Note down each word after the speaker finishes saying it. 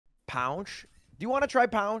Paunch. Do you want to try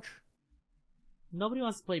Paunch? Nobody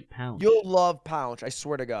wants to play Paunch. You'll love Paunch, I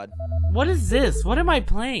swear to God. What is this? What am I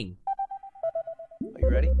playing? Are you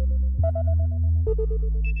ready?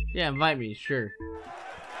 Yeah, invite me, sure.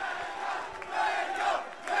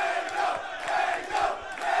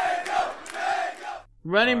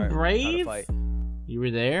 Running Brave? You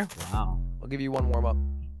were there? Wow. I'll give you one warm-up.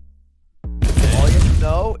 All you have to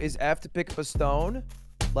know is F to pick up a stone,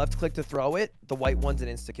 left click to throw it, the white one's an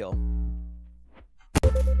insta-kill.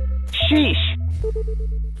 Sheesh.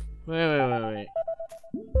 Wait.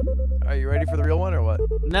 Are you ready for the real one or what?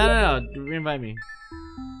 No. Re-invite me.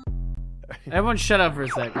 Everyone shut up for a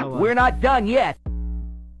sec. Hold on. We're not done yet.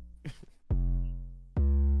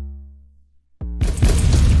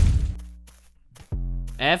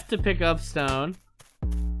 F to pick up stone.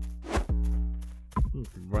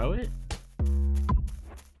 Throw it?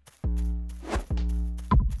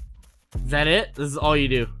 Is that it? This is all you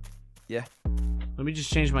do? Yeah. Let me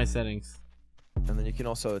just change my settings. And then you can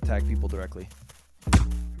also attack people directly.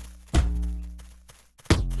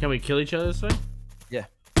 Can we kill each other this way? Yeah.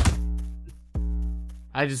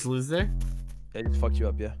 I just lose there? They just fucked you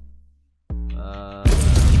up, yeah.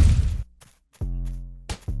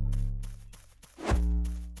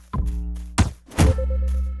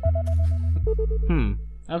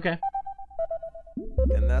 Okay.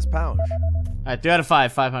 And that's Paunch. Alright, 3 out of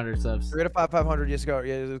 5, 500 subs. 3 out of 5, 500. Yes, go.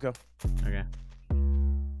 Yeah, let's go. Okay.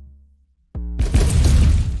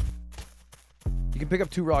 You can pick up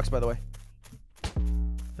 2 rocks, by the way.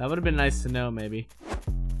 That would have been nice to know, maybe.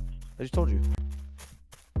 I just told you.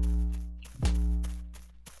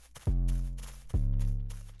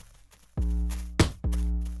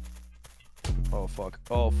 Oh, fuck.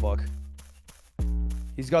 Oh, fuck.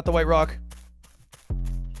 He's got the white rock.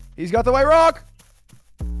 He's got the white rock!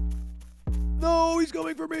 No, he's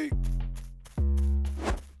coming for me!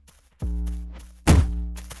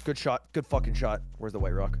 Good shot. Good fucking shot. Where's the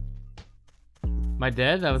white rock? Am I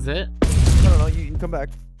dead? That was it? No, you can come back.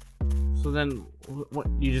 So then, what?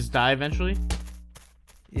 You just die eventually?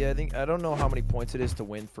 Yeah, I don't know how many points it is to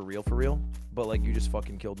win for real, but like you just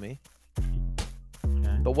fucking killed me.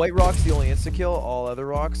 Okay. The white rock's the only insta-kill. All other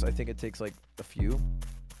rocks, I think it takes like a few.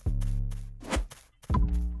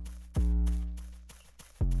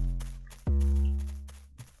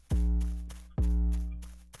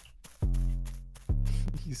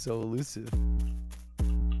 He's so elusive.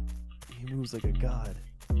 He moves like a god.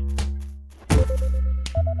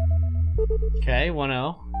 Okay,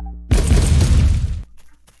 1-0.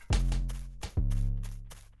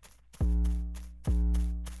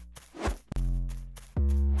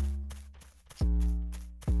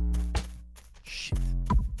 Shit.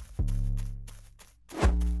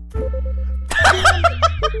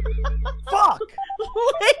 Fuck!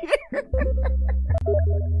 Later!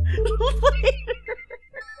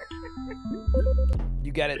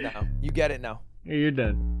 You get it now. You get it now. Yeah, you're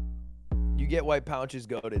done. You get white Paunch's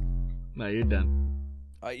goated. No, you're done.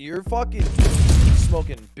 You're fucking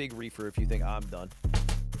smoking big reefer if you think I'm done.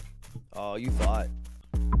 Oh, you thought.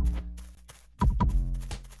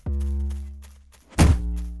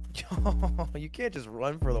 You can't just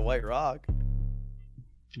run for the white rock.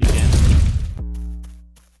 You can.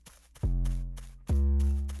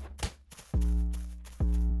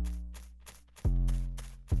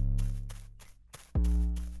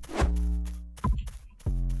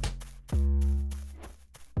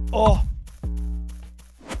 Oh!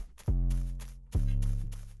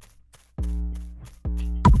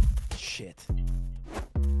 Shit.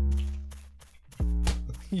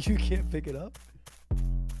 You can't pick it up?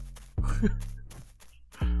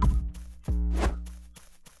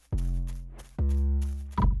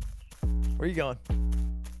 Where are you going?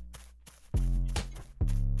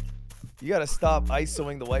 You gotta stop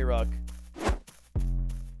ISOing the white rock.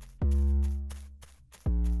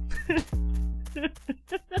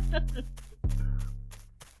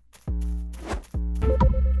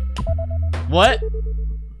 What?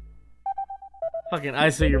 Fucking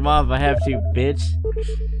ISO your mom if I have to, bitch.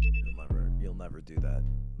 You'll never do that.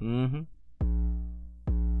 Mm-hmm.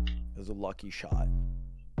 It was a lucky shot.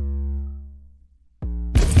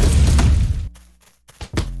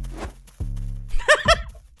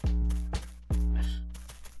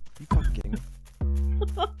 You fucking kidding me?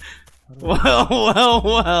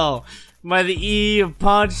 Well. Am I the E of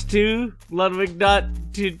Paunch 2?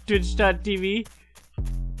 Ludwig.twitch.tv?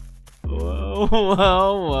 Well.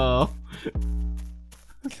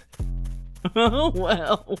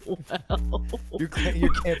 Well. You're camping a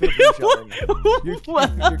blue shell. You're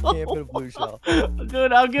camping a blue shell.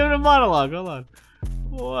 Dude, I'll give it a monologue. Hold on.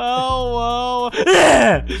 Well.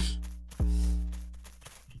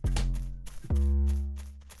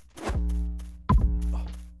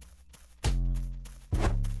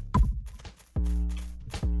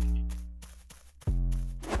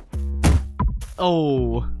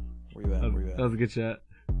 Oh. Where you at? Where you at? That was a good shot.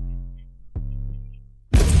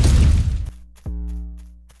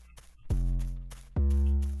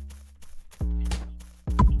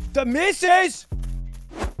 The misses!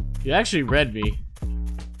 You actually read me.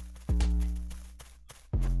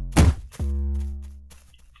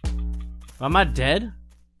 Am I dead?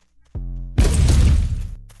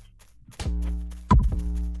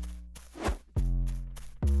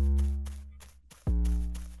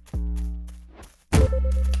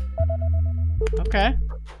 Okay.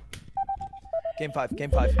 Game 5.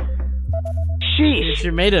 Game 5. Sheesh. What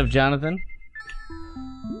you're made of, Jonathan.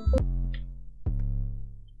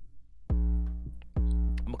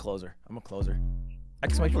 I'm a closer. I'm a closer.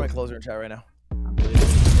 Exclamation point closer in chat right now. I believe it.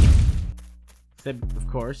 Said, of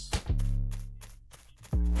course.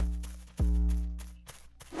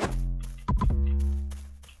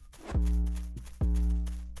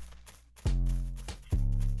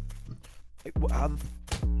 Wait, how the...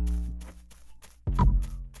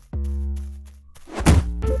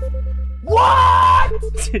 What?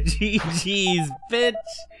 GG's, bitch.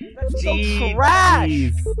 That's so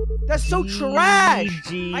trash. That's so trash.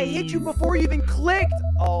 I hit you before you even clicked.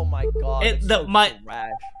 Oh my god.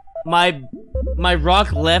 Trash. My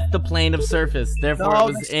rock left the plane of surface, therefore it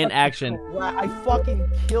was in action. I fucking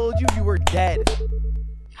killed you. You were dead.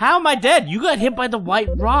 How am I dead? You got hit by the white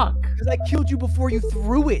rock. Because I killed you before you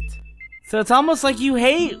threw it. So it's almost like you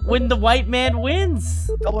hate when the white man wins.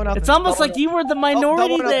 It's almost like you were the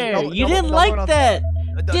minority there. You didn't like that,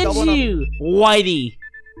 did you, Whitey?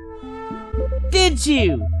 Did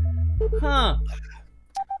you? Huh?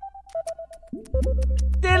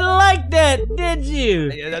 Didn't like that, did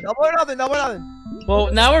you? Yeah, double or nothing, double or nothing.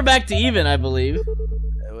 Well, now we're back to even, I believe.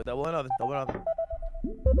 Double or nothing, double or nothing.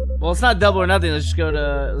 Well, it's not double or nothing. Let's just go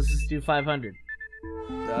to. Let's just do 500.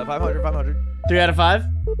 500, 500. 3 out of 5.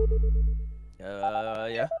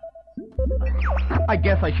 Yeah. I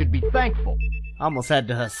guess I should be thankful. I almost had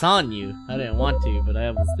to Hassan you. I didn't want to, but I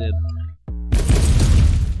almost did.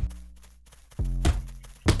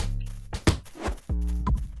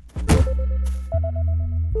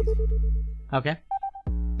 Okay.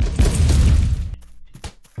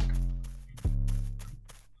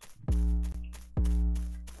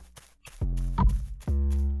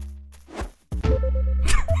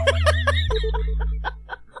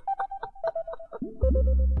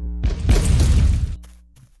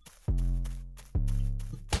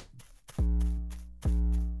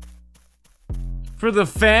 For the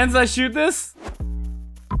fans, I shoot this?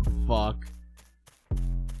 Fuck.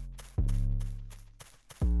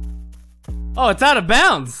 Oh, it's out of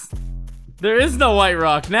bounds. There is no white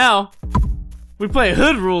rock now. We play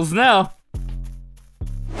hood rules now.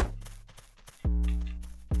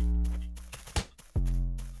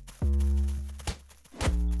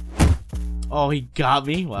 Oh, he got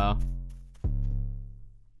me? Wow.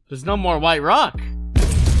 There's no more white rock.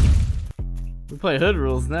 We play hood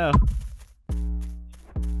rules now.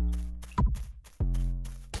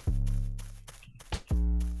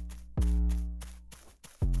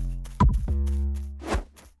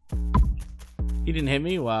 He didn't hit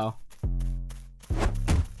me? Wow.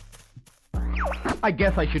 I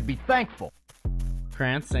guess I should be thankful.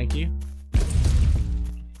 Krantz, thank you.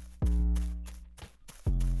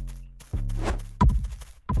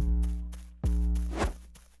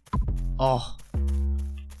 Oh.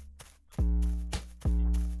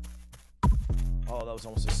 Oh, that was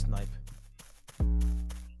almost a snipe.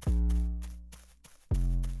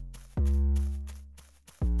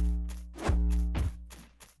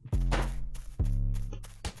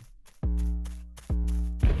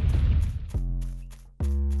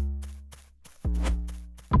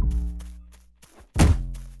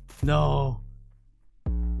 No.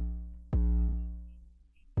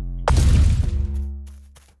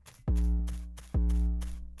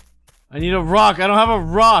 I need a rock. I don't have a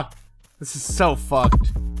rock. This is so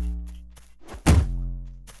fucked.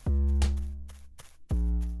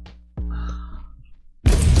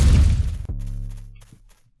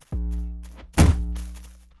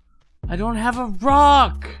 I don't have a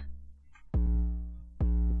rock.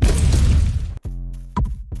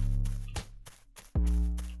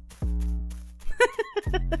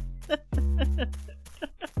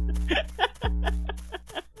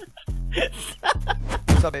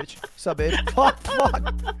 Sub bitch. Sub bitch. Fuck, fuck.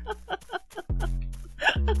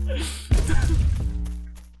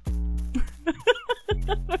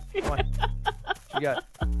 Come on. What you got?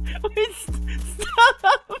 Wait, stop.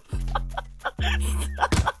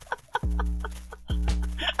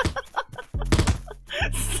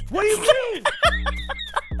 What do you mean?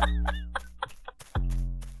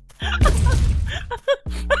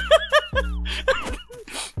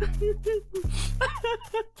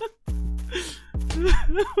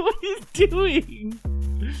 What are you doing?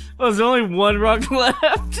 Oh, there's only one rock left.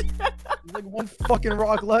 There's like one fucking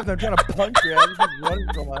rock left. I'm trying to punch you. I'm just running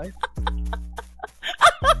for my.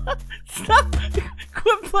 Stop!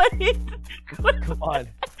 Quit playing! Quit Come on.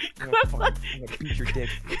 I'm gonna beat your dick.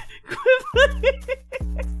 Quit playing!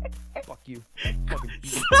 Fuck you. Fucking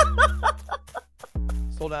beat you.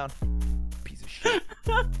 Slow down. Piece of shit.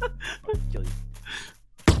 I'll kill you.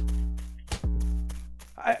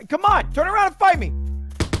 Come on! Turn around and fight me!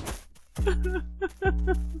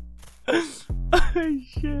 Oh,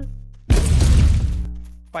 shit.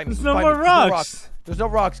 Fight me. There's no more rocks. There's no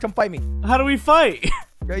rocks. Come fight me. How do we fight?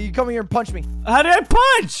 You come here and punch me. How did I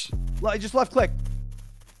punch? Just left click.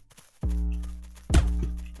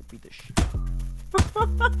 Beat this shit.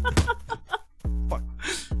 Fuck.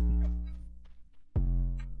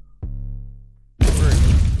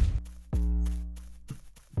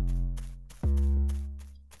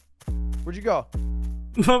 Where'd you go?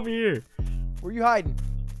 Over here. Where you hiding?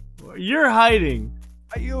 You're hiding.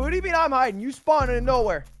 What do you mean I'm hiding? You spawned in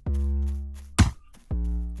nowhere.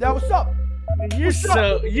 Yeah, what's up?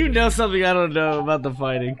 You know something I don't know about the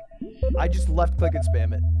fighting. I just left click and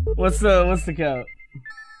spam it. What's the count?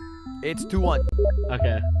 It's 2-1.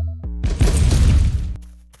 Okay.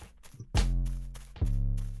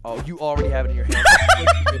 Oh, you already have it in your hand.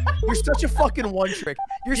 You're such a fucking one trick.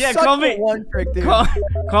 You're such a one trick, dude.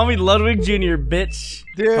 Call me Ludwig Jr., bitch.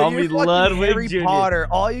 Dude, call me Ludwig Harry Jr. Potter.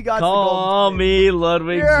 All you got to call me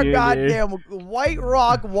Ludwig You're Jr. a goddamn white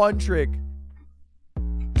rock one trick.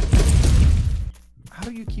 How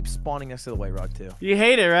do you keep spawning next to the white rock too? You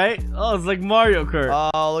hate it, right? Oh, it's like Mario Kart.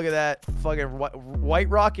 Oh, look at that. Fucking white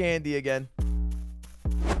rock Andy again.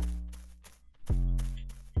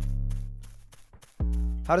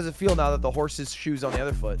 How does it feel now that the horse's shoes on the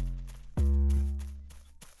other foot?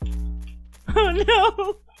 Oh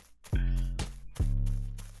no!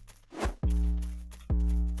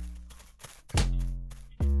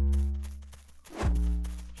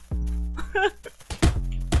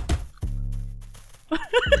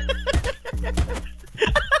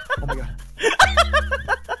 Oh my god.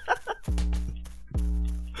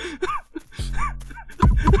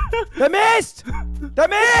 That missed! That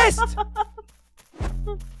missed!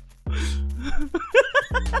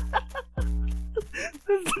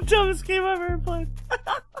 This is the dumbest game I've ever played.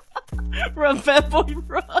 Run, fat boy,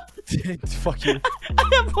 run! Fuck you. I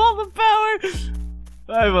have all the power!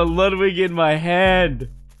 I have a Ludwig in my hand.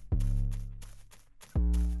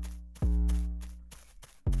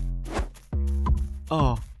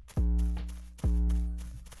 Oh.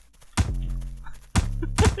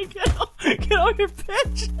 Get on your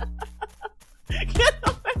pitch! Get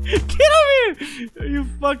over here! You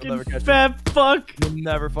fucking fat fuck! You'll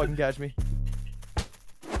never fucking catch me.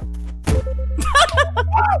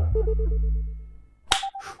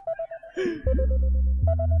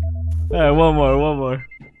 Alright, one more.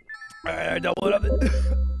 Alright, double it up.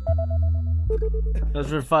 That's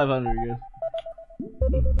for 500 again.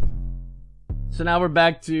 So now we're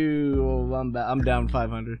back to... Oh, I'm down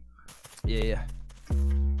 500. Yeah.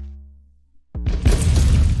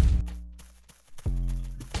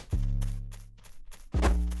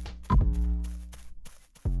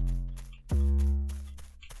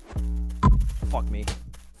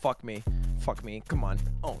 Fuck me. Come on.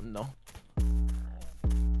 Oh no.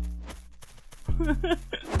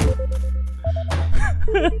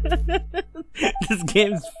 This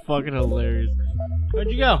game's fucking hilarious. Where'd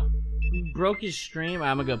you go? You broke his stream?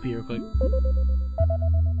 I'm gonna go pee real quick.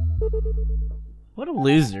 What a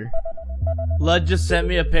loser. Lud just sent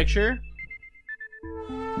me a picture.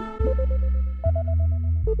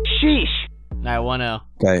 Sheesh. Alright, 1-0.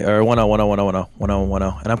 Okay, or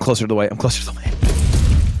 1-0. And I'm closer to the white.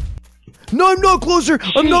 No, I'm not closer!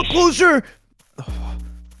 I'm not closer!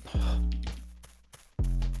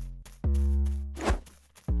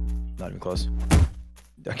 Not even close.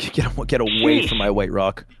 Get away from my white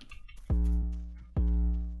rock.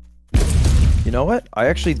 You know what? I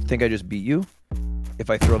actually think I just beat you if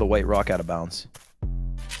I throw the white rock out of bounds.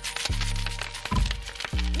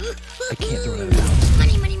 I can't throw it out of bounds.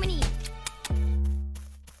 Money.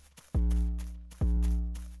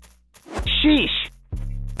 Sheesh.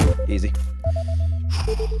 Easy.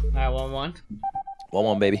 Alright, 1-1.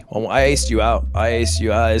 1-1, baby. 1-1. I aced you out.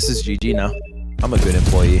 This is GG now. I'm a good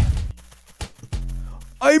employee.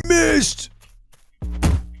 I missed!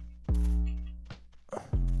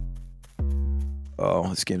 Oh,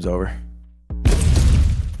 this game's over.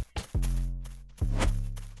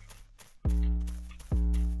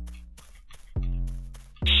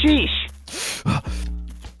 Sheesh. Fuck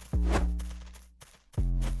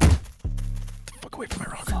away from my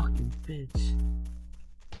rock. Fucking bitch.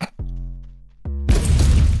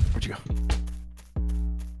 Where'd you go?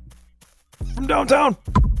 From downtown!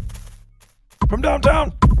 From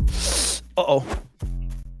downtown! Uh-oh.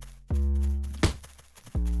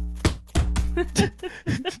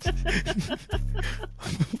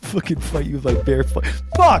 Fucking fight you like bear fight.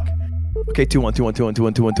 Fuck! Okay, 2-1, 2-1, 2-1,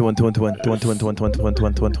 2-1, 2-1, 2-1, 2-1, 2-1, 2-1, 2-1, 2-1, 2-1,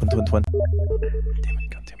 2-1, 2-1, 2-1, 2-1, 2-1. Damn it,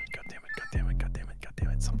 god damn it, god damn it, god damn it, god damn it, god damn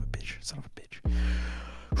it, son of a bitch, son of a bitch.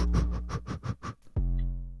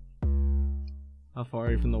 How far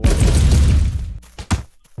are you from the white?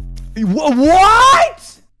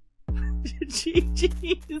 What?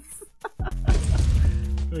 GG's.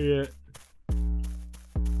 Oh yeah.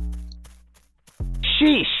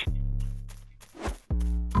 Sheesh.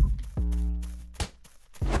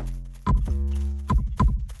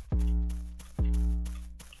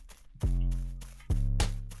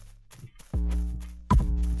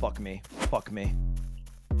 Fuck me. Fuck me.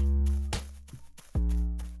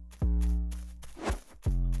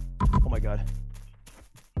 Oh my god.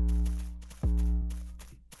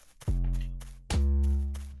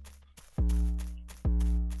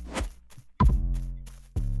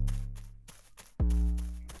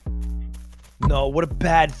 No, what a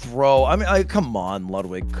bad throw. I mean, come on,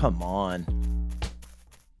 Ludwig. Come on.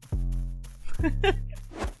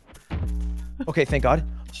 Okay, thank God.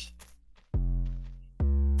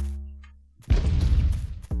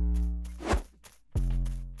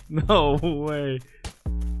 No way.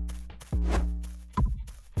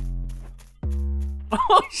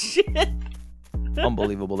 Oh shit.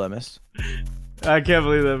 Unbelievable that missed. I can't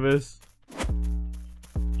believe that missed.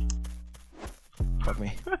 Fuck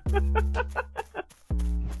me.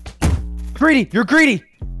 Greedy! You're greedy!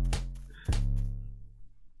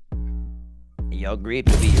 Your greed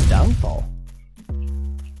will be your downfall.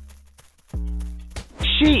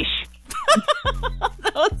 Sheesh.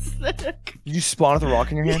 That was sick. You spawn with a rock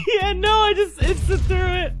in your hand? Yeah, no, I just instant threw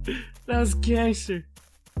it. That was gangster.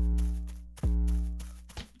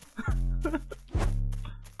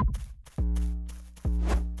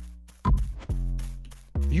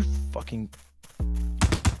 You fucking...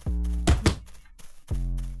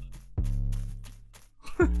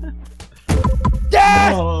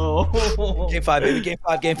 Yeah! No. Game 5, baby. Game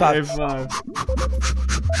 5, game 5. Game 5.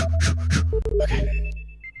 Okay.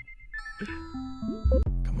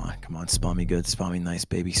 Come on, spawn me good, spawn me nice,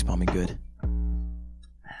 baby, spawn me good.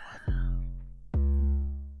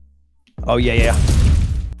 Oh, yeah.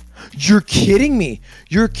 You're kidding me.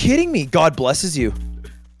 You're kidding me. God blesses you.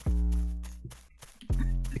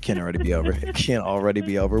 It can't already be over. It can't already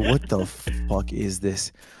be over. What the fuck is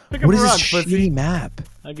this? What is this shitty map?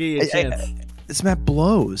 I'll give you a chance. This map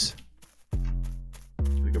blows.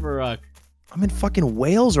 Pick up a rock. I'm in fucking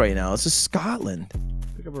Wales right now. This is Scotland.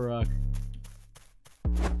 Pick up a rock.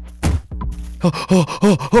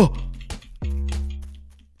 Oh.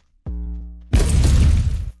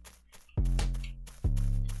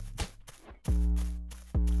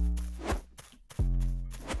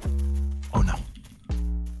 Oh no.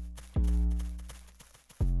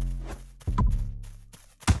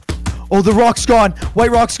 Oh, the rock's gone.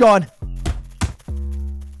 White rock's gone.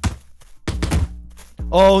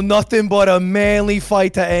 Oh, nothing but a manly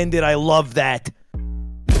fight to end it. I love that.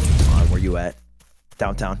 Come on, where you at?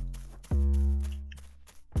 Downtown.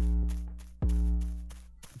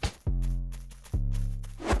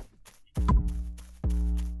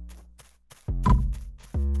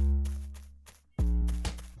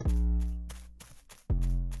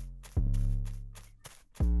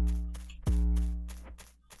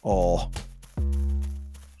 Oh.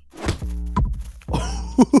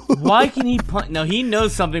 Why can he punch? No, he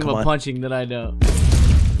knows something about punching that I don't.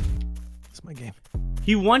 It's my game.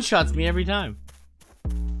 He one-shots me every time.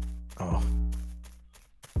 Oh.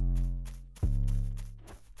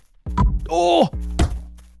 Oh!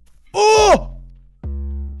 Oh!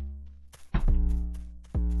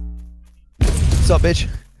 What's up, bitch?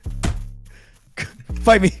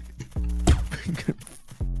 Fight me.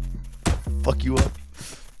 Fuck you up.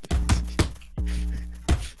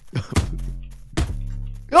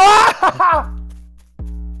 Ah!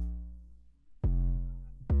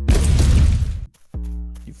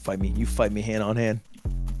 You fight me hand on hand.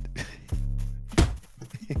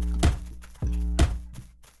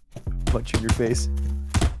 Punch you in your face.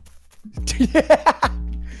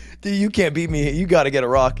 Dude, you can't beat me. You gotta get a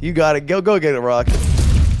rock. You gotta go get a rock.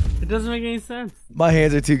 It doesn't make any sense. My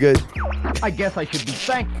hands are too good. I guess I should be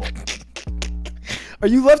thankful. Are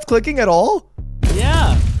you left clicking at all?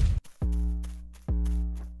 Yeah.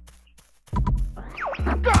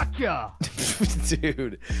 Gotcha!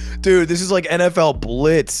 Dude, this is like NFL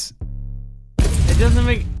Blitz. It doesn't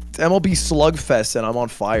make... MLB Slugfest and I'm on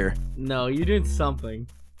fire. No, you're doing something.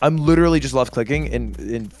 I'm literally just left clicking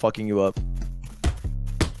and fucking you up.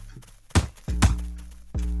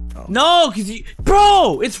 Oh. No, cause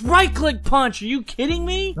bro, it's right click punch. Are you kidding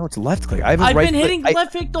me? No, it's left click. I've been hitting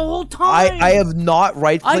left click the whole time. I have not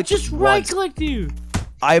right clicked. I just right clicked you.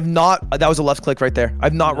 I have not. That was a left click right there.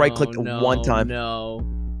 I've not right clicked one time. No.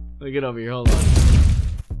 Let me get over here. Hold on.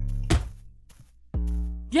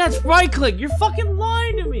 Yeah, it's right click. You're fucking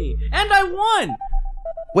lying to me. And I won.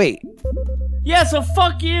 Wait. Yeah, so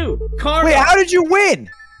fuck you. Karma. Wait, how did you win?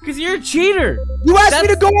 Because you're a cheater. You asked me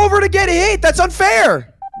to go over to get hit. That's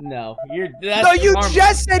unfair. No, you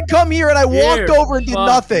just said come here and I walked over and did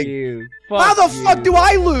nothing. How the fuck do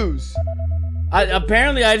I lose?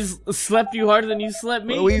 Apparently I just slept you harder than you slept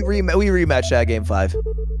me. We rematched that game 5.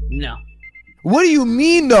 No. What do you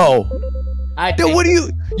mean no? Dude, what do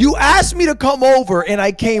you asked me to come over and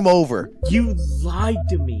I came over. You lied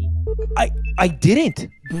to me. I didn't.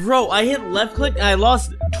 Bro, I hit left click and I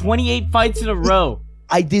lost 28 fights in a row.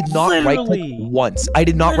 I did not right click once. I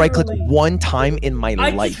did not right click one time in my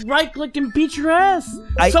life. I just right clicked and beat your ass.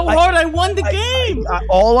 Hard I won the game.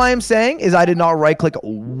 All I am saying is I did not right click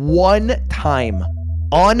one time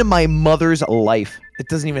on my mother's life. It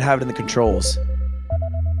doesn't even have it in the controls.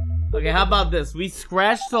 Okay, how about this? We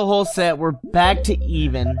scratched the whole set. We're back to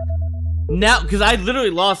even. Now, because I literally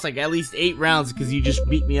lost like at least 8 rounds because you just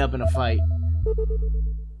beat me up in a fight.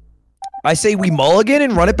 I say we mulligan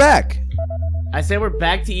and run it back. I say we're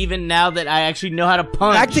back to even now that I actually know how to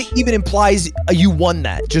punch. Back to even implies you won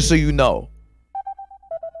that, just so you know.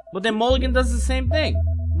 But then mulligan does the same thing.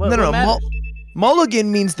 No. Mulligan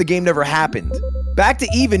means the game never happened. Back to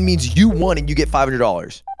even means you won and you get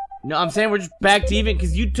 $500. No, I'm saying we're just back to even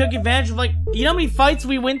because you took advantage of like, you know how many fights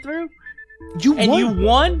we went through? You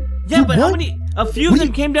won? Yeah, but how many? A few of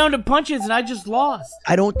them came down to punches and I just lost.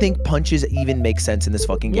 I don't think punches even make sense in this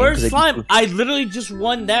fucking game. Where's slime? I literally just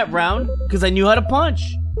won that round because I knew how to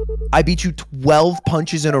punch. I beat you 12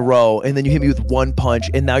 punches in a row and then you hit me with 1 punch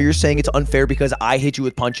and now you're saying it's unfair because I hit you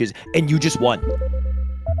with punches and you just won.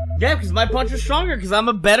 Yeah, because my punch was stronger because I'm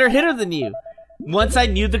a better hitter than you. Once I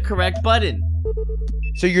knew the correct button.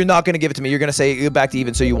 So you're not going to give it to me. You're going to say you're back to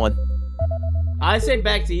even so you won. I say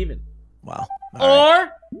back to even. Wow. No,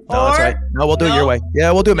 that's right. No, we'll do it your way.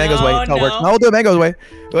 Yeah, we'll do it Mango's way. No, we'll do it Mango's way.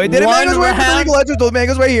 We did it Mango's way for the legal legends. We'll do it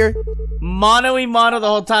Mango's way here. Mono the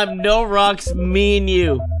whole time. No rocks. Me and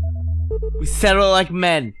you. We settle like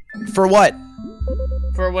men. For what?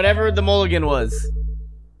 For whatever the mulligan was.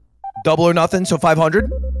 Double or nothing, so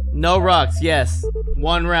 500? No rocks, yes.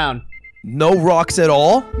 1 round. No rocks at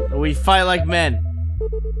all? We fight like men.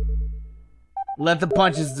 Let the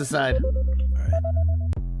punches decide.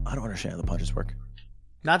 I don't understand how the punches work.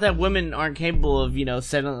 Not that women aren't capable of, you know,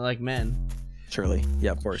 settling like men. Surely.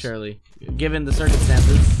 Yeah, of course. Surely. Given the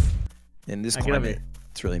circumstances. In this climate,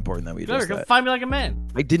 it's really important that we do that. Come find me like a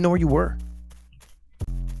man. I didn't know where you were.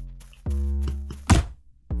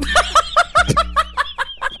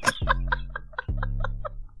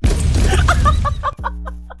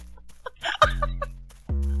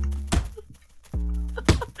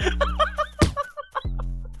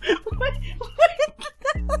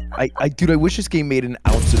 Dude, I wish this game made an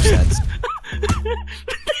ounce of sense.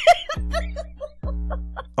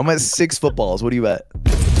 I'm at 6 footballs. What are you at?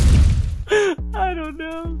 I don't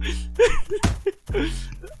know.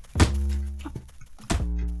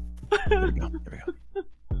 There we go.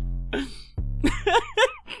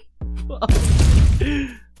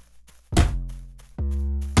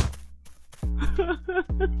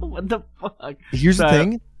 What the fuck? Here's the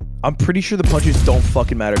thing. I'm pretty sure the punches don't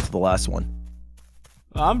fucking matter to the last one.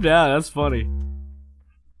 I'm down. That's funny.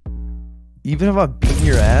 Even if I'm beating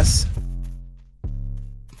your ass.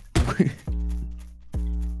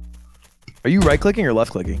 Are you right clicking or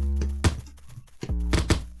left clicking?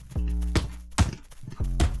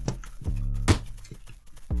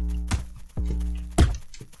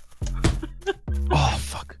 Oh,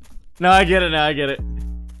 fuck. No, I get it now. I get it.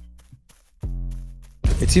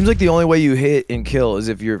 It seems like the only way you hit and kill is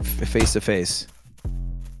if you're face to face.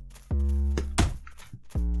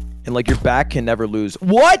 And like your back can never lose.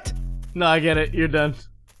 What? No, I get it. You're done.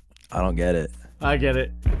 I don't get it. I get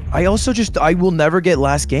it. I also I will never get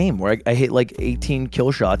last game where I hit like 18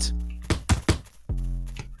 kill shots.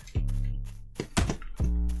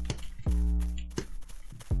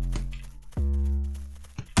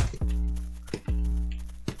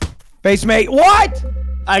 Face mate, what?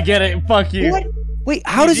 I get it. Fuck you. What? Wait,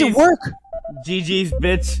 how does it work? GG's,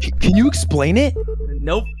 bitch. Can you explain it?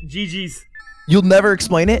 Nope. GG's. You'll never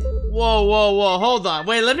explain it? Whoa. Hold on.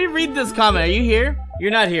 Wait, let me read this comment. Are you here? You're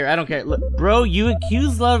not here. I don't care. Look, bro, you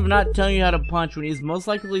accused Love of not telling you how to punch when he's most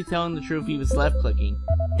likely telling the truth. He was left-clicking.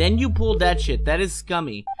 Then you pulled that shit. That is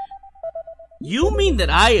scummy. You mean that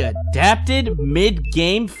I adapted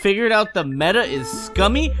mid-game, figured out the meta is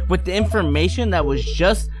scummy with the information that was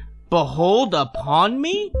just behold upon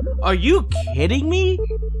me? Are you kidding me?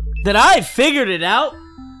 That I figured it out?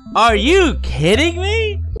 Are you kidding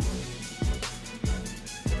me?